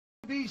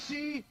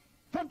WBC,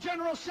 from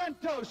General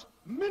Santos,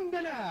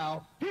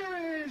 Mindanao,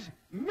 here is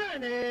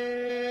Manny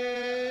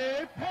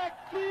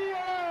Pacquiao.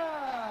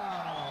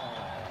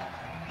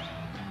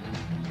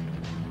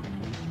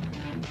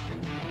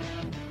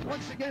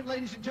 Once again,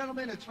 ladies and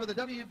gentlemen, it's for the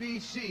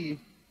WBC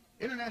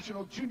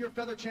International Junior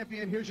Feather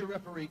Champion. Here's your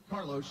referee,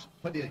 Carlos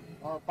Padilla.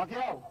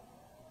 Pacquiao,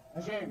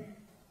 again,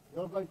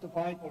 you're going to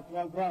fight for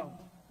 12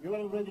 rounds. You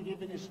already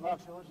given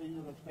instructions in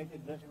your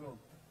respected dressing room.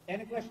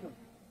 Any question?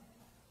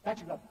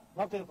 Catch it up.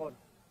 Back to the court.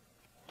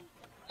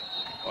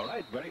 All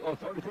right, very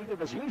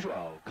authoritative as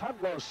usual.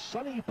 Carlos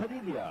Sonny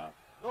Padilla.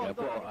 Yan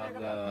po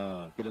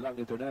ang kilalang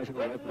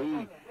international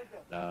referee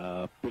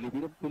na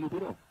Pilipino.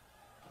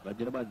 Alam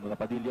niyo naman, mga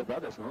Padilla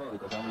brothers, no?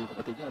 Kasama yung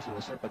kapatid niya, si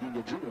Jose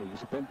Padilla Jr., yung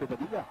si Pepe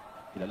Padilla.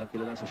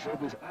 Kilalang sa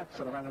showbiz at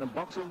sa larangan ng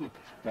boxing.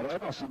 Pero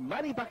ito, si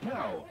Manny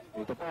Pacquiao.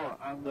 Ito po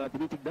ang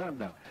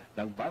tinitignan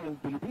ng bayang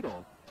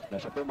Pilipino na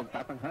siya po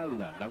magtatanghal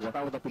ng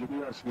watawat ng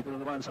Pilipinas. Dito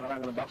na naman sa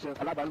larangan ng boxing ang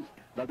kalaban,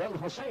 Nedal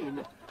Hussein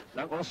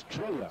ng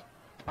Australia.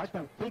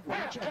 Partner, big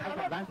match and height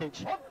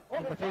advantage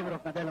in the favor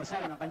of Nedal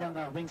Hussein. Ang kanyang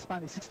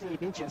wingspan is 68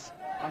 inches.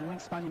 Ang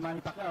wingspan ni Manny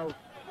Pacquiao,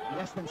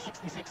 less than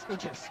 66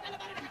 inches.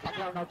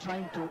 Pacquiao now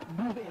trying to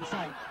move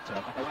inside.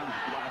 Sa katawan,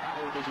 tumakatawa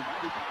ito si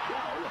Manny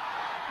Pacquiao.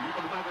 Hindi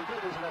pa gumaganto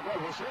ito si Nedal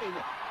Hussein.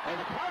 And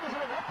the crowd is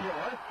in an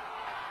uproar.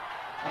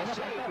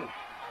 Hussein.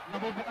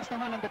 Nabubukas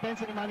naman ang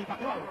depensa ni Manny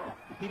Pacquiao.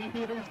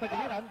 Tinitira niya sa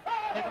pagkiliran.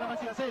 Ito naman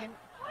si Hussein.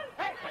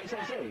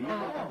 Paisa-isa eh. Yung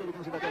nakatuloy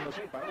ko si Nedal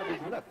Hussein. Parang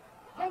nabubulat.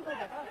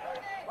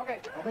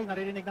 Okay,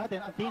 naririnig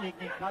natin ang tinig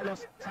ni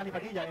Carlos Sonny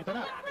Padilla. Ito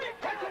na.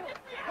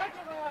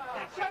 Okay,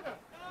 yan na.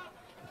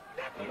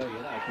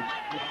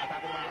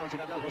 Pinakatake naman naman si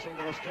Nedal Hussein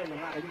ng Australia.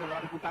 Nga, kanya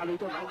naman kung talo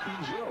ito,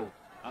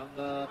 19-0 ang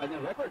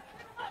kanyang record.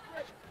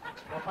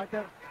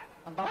 Partner,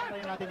 ang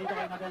babatayin natin dito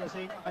kay Nedal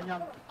Hussein, ang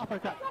kanyang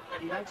uppercut.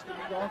 He likes to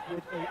lead off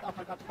with a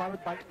uppercut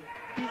followed by a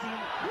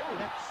dizzying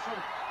left shot.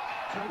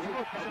 So it's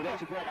good.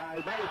 That's good.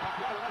 Manny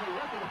Pacquiao running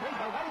left in the face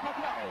by Manny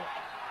Pacquiao.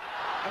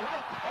 And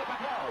right by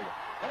Pacquiao.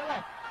 And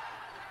left.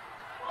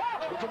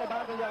 Medyo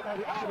mabagal yan ang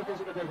reaction ito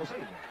si Nedal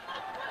Hussein.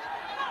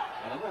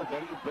 Alam mo,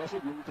 very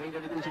impressive yung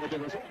trainer nito si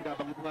Nedal Hussein.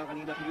 Pinabanggit mo nga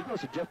kanina dito,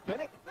 si Jeff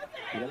Penick.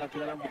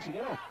 Kilalang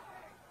boksingero.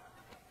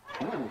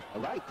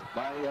 Right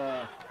by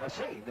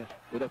Hussein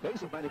with the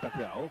face of Manny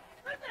Pacquiao.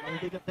 Ang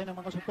bigat din ang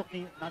mga suntok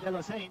ni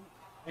Nedal Hussein.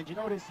 And you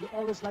notice he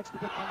always likes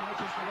to put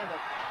combinations together.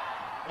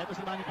 Ito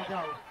si Manny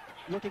Pacquiao.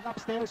 Looking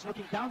upstairs,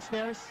 looking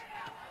downstairs.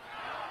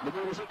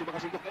 Nag-uusap yung mga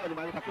suntok ngayon ni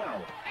Manny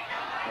Pacquiao.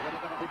 Kaya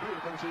nakakabibig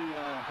itong si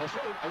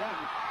Hussein. Ayan.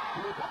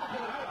 Pinipapak na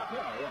Manny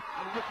Pacquiao.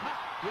 Ang mukha.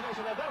 Yun ang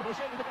si Nedal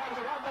Hussein. Ito pa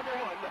sa round number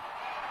 1.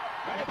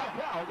 Manny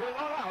Pacquiao going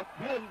all out.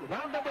 Yun,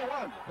 round number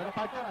 1. Pero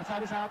partner, ang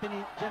sabi sa atin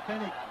ni Jeff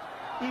Penick,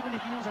 even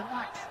if you use an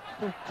axe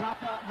to drop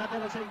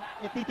Nedal Hussein,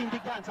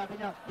 titindigan, sabi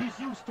niya, he's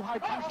used to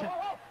hard punishment.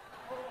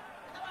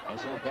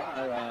 So far,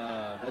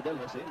 Nedal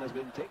Hussein has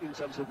been taking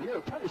some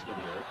severe punishment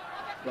here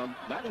from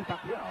Manny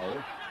Pacquiao.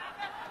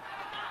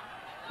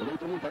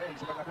 Tuloy-tuloy pa rin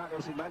sa pagkakakaw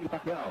si Manny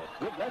Pacquiao.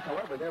 Good left,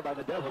 however, there by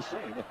Nedal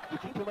Hussein to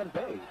keep him at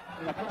bay.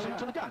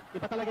 Sunod yan.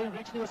 Iba talaga yung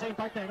reach ni Hussein,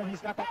 partner. No? He's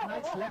got that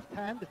nice left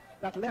hand,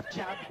 that left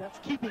jab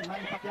that's keeping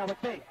Manny Pacquiao at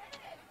bay.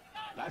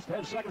 Last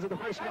 10 seconds of the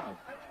first round.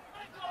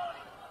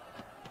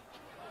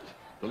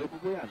 Tuloy po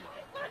yan.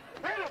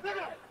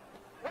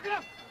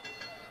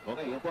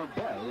 Okay, yan po ang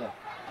bell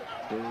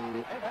to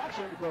end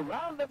action for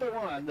round number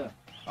 1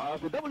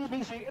 of the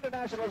WBC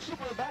International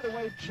Super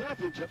Bantamweight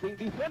Championship being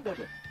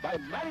defended by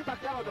Manny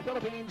Pacquiao of the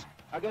Philippines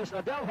against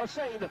Nedal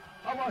Hussein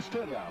of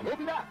Australia. We'll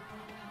be back.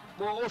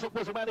 Muusok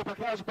po si Manny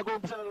Pacquiao sa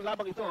pag-uumpisa ng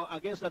labang ito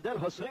against Nedal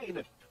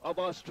Hussein of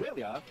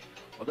Australia.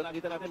 Although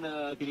nakita natin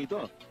na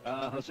kinito,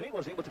 Hussein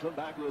was able to come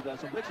back with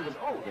some licks of his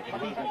own.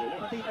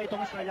 Pati na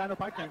itong Australiano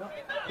partner, no?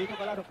 Dito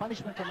pala ng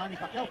punishment from Manny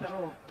Pacquiao,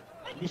 pero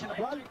hindi siya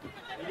nabuhal.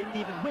 He didn't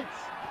even wins.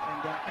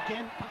 And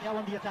again, Pacquiao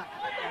on the attack.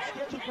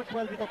 Scheduled for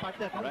 12 ito,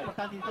 partner. Pero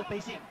importante dito,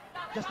 pacing.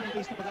 Just in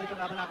case na pagalit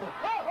ang laban nato.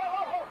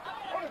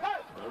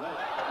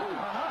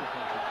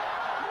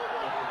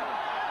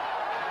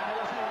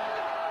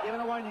 Given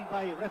a warning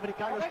by referee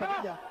Carlos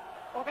Padilla.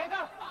 Okay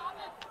na!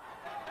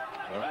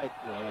 Alright,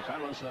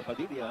 Carlos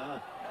Padilla,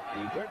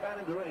 the third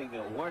man in the ring,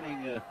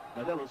 warning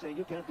Nedal saying,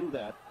 you can't do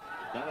that.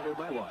 Not under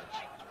my watch.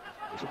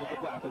 Sumunod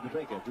po after the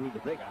break, during the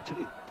break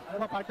actually. Ano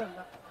ba, partner,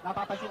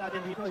 napapansin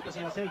natin dito, ito si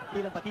Jose,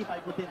 bilang patibay,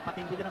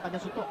 patindi din ang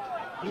kanyang suntok.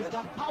 He's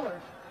got power.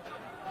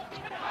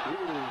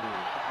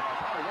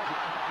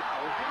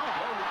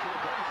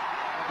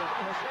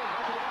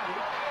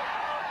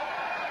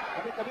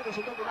 Kabit ang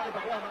suntok ni Manny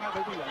Pacquiao, mga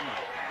kaibigan.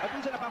 At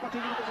minsan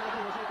napapatingin ito sa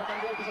Nedal Hussein,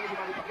 patanggal ito sa si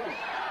Manny Pacquiao.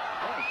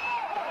 Ayan,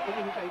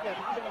 hinihintay niya,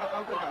 hindi siya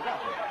maka-counter kagad.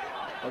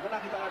 Pag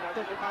nakita nga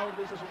natin, may power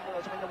din sa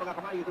kanyang mga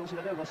kamay itong si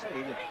Nedal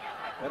Hussein.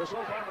 Pero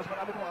so far, mas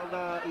marami po ang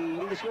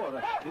i-score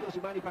dito si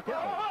Manny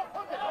Pacquiao.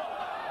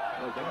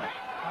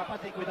 Dapat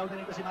take without na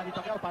nito si Manny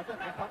Pacquiao, partner.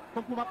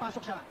 Kung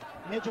pumapasok siya,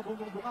 medyo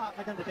bumubunga ang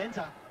kanyang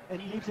depensa and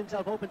he leaves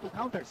himself open to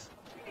counters.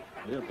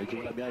 Ayun, medyo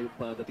wala niya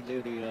yung dating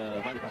ngayon ni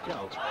Manny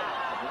Pacquiao.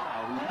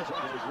 Wow, he leaves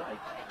on his right.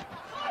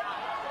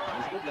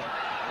 Nice good left.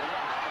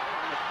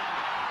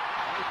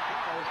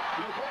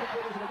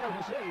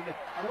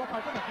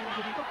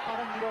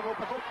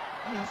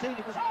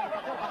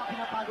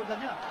 pinapagod lang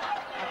niya.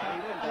 At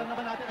alam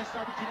naman natin ang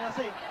strategy nila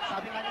Hussein.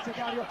 Sabi nga niya sa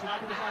Dario,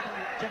 sinabi ko sa ating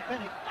Jeff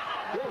Penick,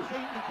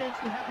 Hussein intends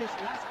to have this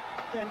last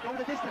and go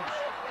the distance.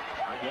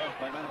 Again,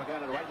 by Manny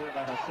Pacquiao, right there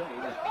by Hussein.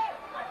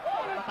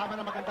 Tama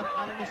na magandang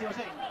kanan niya si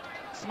Hussein.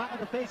 Smack on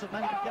the face of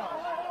Manny Pacquiao.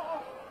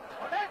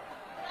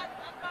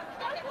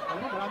 Alam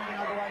mo, maraming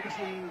ginagawa ito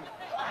si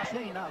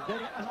Hussein na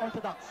very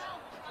unorthodox.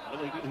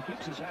 Well, he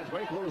keeps his hands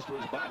very close to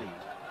his body.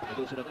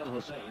 Ito si Nedal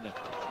Hussein.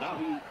 Now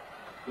he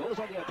goes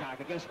on the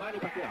attack against Manny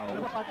Pacquiao.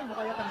 Alam mo, Patrick,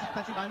 mukha yata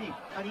nasaktan si Manny.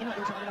 Kanina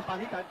doon sa kanilang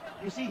palitan,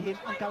 you see him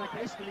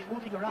uncharacteristically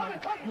moving around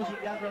using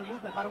lateral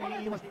movement. Parang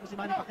iniiwas dito si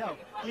Manny Pacquiao,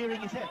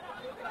 clearing his head.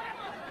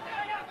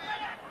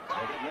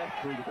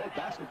 Left through the good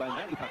basket by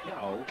Manny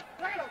Pacquiao.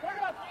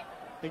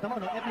 Tignan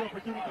mo, no, every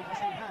opportunity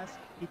Hussein has,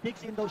 he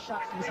digs in those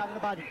shots to the side of the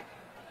body.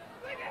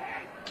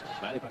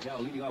 Manny Pacquiao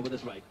leading off with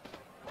his right.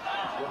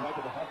 Going right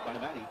to the heart by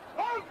Manny.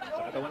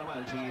 Sa katawan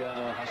naman si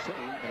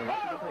Hussein, and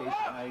right to the face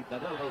by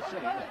Nedal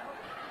Hussein.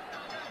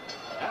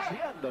 That's the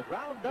end of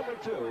round number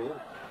 2.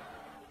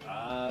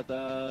 At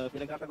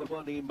pinagtatanggol po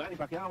ni Manny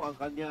Pacquiao ang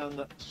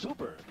kanyang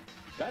super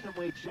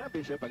bantamweight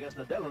championship against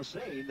Nedal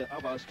Hussein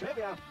of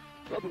Australia.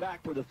 We'll be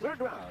back for the third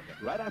round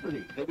right after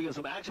these. There begins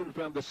some action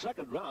from the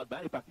second round.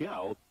 Manny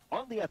Pacquiao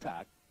on the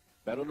attack.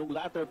 Pero nung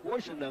latter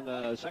portion ng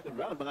second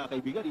round, mga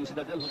kaibigan, yung si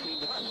Nedal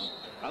Hussein naman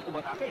ang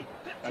umatake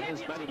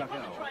against Manny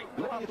Pacquiao.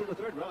 Going into the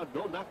third round,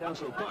 no knockdown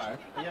so far.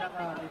 Yan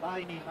ang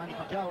ibahay ni Manny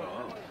Pacquiao,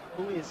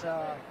 who is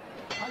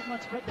 5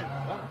 months pregnant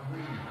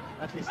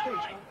at this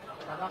stage.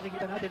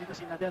 Nakikita natin dito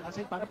si Nedal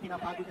Hussein, parang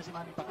pinapagod niya si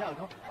Manny Pacquiao,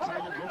 no? Sa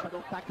kanyang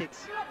rope-a-dope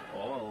tactics.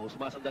 Oo,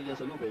 sumasandal yan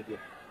sa lubid.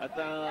 At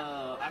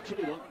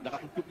actually, no,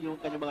 nakakipip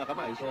yung kanyang mga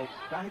kamay. So,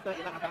 kahit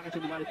inakatake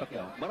siya ni Manny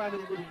Pacquiao, marami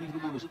rin doon hindi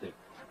lumulusot eh.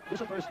 Doon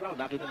sa first round,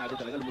 nakita natin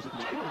talaga lumusot mo.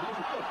 Ayun,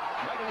 lumusot ko.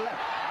 Right and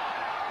left.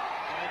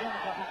 Ayan,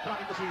 nagkakaprak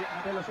ito si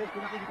Nedal Hussein.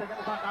 Kung nakikita niya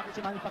umatake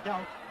si Manny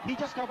Pacquiao, he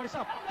just covers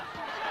up.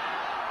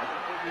 At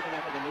nakikita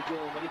natin na medyo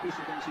manipis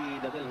itong si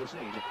Nedal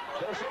Hussein.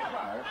 Pero so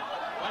far,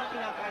 parang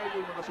kinakaya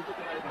yung mga suntok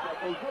ni Manny Pacquiao.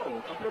 Although,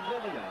 ang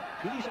problema niya,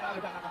 hindi siya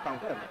agad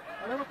nakaka-counter.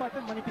 Alam mo,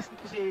 partner, manipis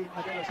dito si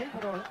Nedal Hussein,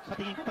 pero sa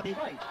tingin ko,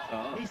 patibay.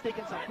 He's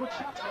taken some good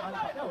shots from Manny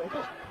Pacquiao. Ito,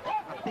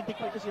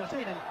 tintik pa ito si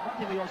Hussein. And one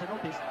thing we also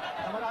notice,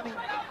 na maraming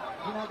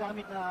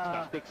ginagamit na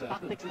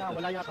tactics na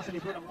wala yata sa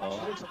libro ng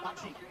rules of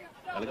boxing.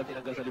 Talagang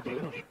tinanggal sa libro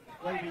yun.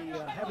 Well, we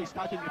have a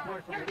scouting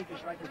report from the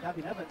English writer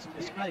Gavin Evans who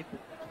described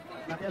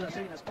Nedal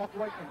Hussein as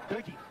awkward and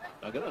dirty.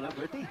 Ganun,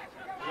 dirty.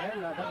 Well,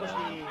 that was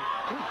the...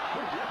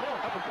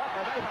 Uppercut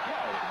by Manny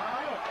Pacquiao.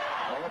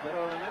 Oo, pero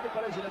nandun pa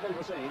rin si Nedal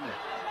Hussein.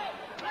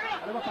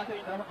 Alam mo, Patrick,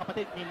 yung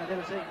kapatid ni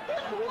Nedal Hussein,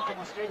 flew in from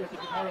Australia to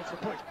give moral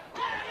support.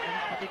 Ang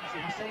kapatid ni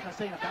si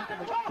Hussein, a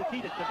bantamweight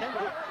defeated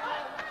contender.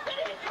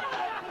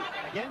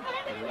 Again,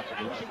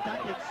 pushing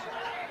tactics.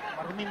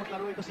 Maruming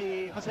maglaro ito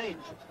si Hussein.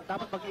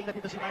 Dapat mag-iingat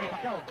ito si Manny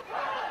Pacquiao.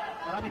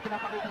 Maraming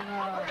pinapakita ng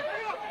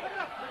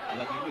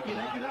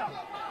kila-kila.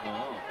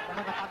 Ang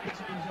mga tactics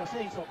ito si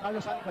Hussein. So,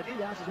 Carlos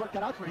Padilla has his work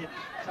cut out for him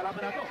sa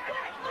laban na ito.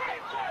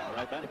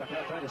 Alright, Manny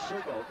Pacquiao trying to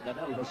circle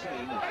Nedal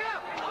Hussein.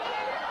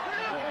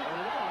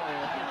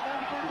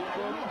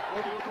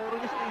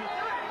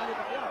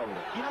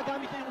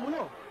 Ginagamit niya yung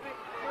ulo.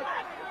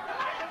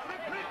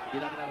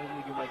 Ginagawa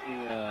yung mic ni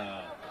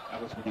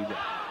Carlos Padilla.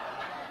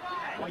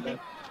 I think,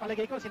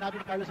 palagay ko, sinabi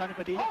ni Carlos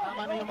Padilla,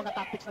 tama na yung mga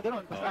tactics na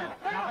gano'n. Basta,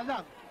 nakal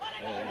lang.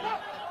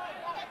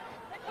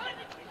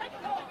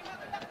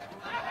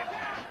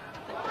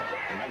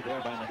 Right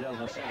there by Nedal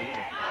Hussein.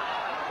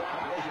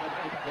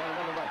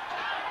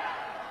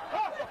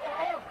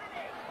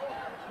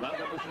 Round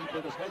number 3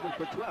 is scheduled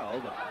for 12.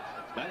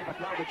 Manny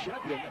Pacquiao, the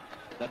champion.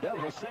 Nedal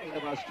Hussein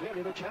of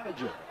Australia, the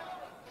challenger.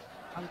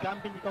 Ang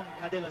champion nitong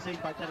Nedal Hussein,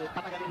 partner,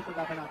 patagalin itong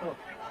laban na ito.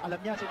 Alam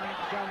niya si Manny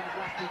Pacquiao in his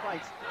last 2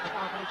 fights,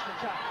 nag-average na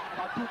siya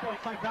about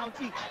 2.5 rounds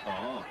each.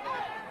 Oo.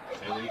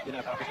 Eh,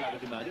 tinatapos na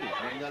agad ni Manny.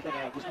 Alam natin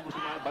na gusto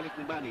balik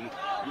ni Manny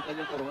yung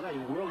kanyang corona,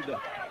 yung world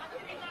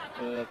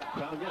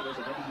crown niya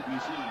sa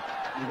WBC,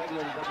 yung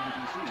regular ng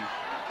WBC.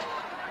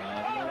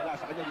 Nawala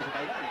sa kanya sa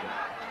Thailand.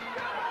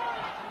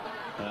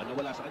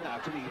 Nawala sa kanya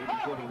actually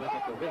before he went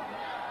up the ring.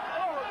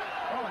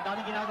 Oh, ang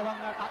daming ginagawang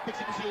tactics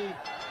ito si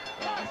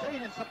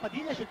Hussein, and sa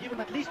Padilla should give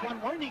him at least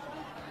 1 warning.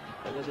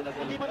 Kaya sila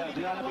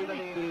dinalapitan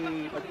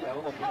ni Padilla.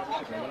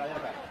 Wala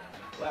yata.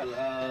 Well,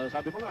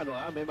 sabi mo nga,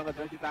 may mga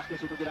dirty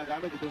tactics ito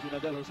ginagamit ito si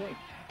Nedal Hussein.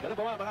 Ganun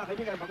pa mga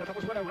kaibigan,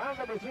 pagkatapos mo ng round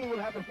number 3,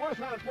 we'll have the 4th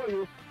round for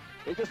you.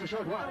 It's just a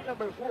short round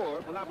number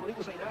 4, mula po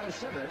rito sa United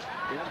Center,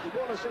 in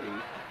Antiguo City.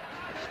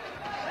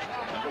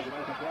 Ako, si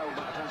Manny Pacquiao,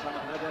 umakasang sa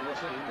Nedal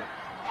Hussein.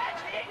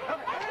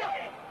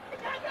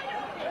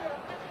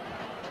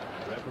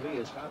 Referee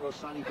is Carlos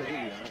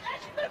Padilla.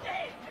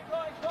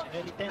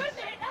 Very tense.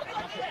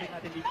 Tactics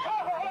natin dito.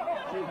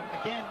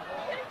 Again,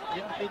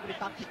 yung favorite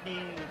tactic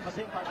ni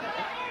Hussein para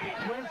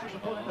twirls his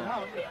opponent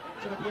around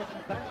so that he has an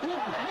advantage.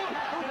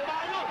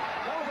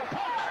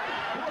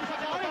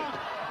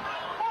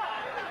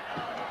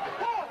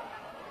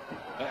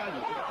 Ayan,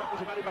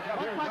 si Manny Pacquiao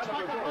here in round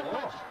number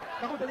 4.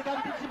 Naku, delikado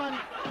dito si Manny.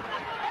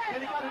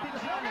 Delikado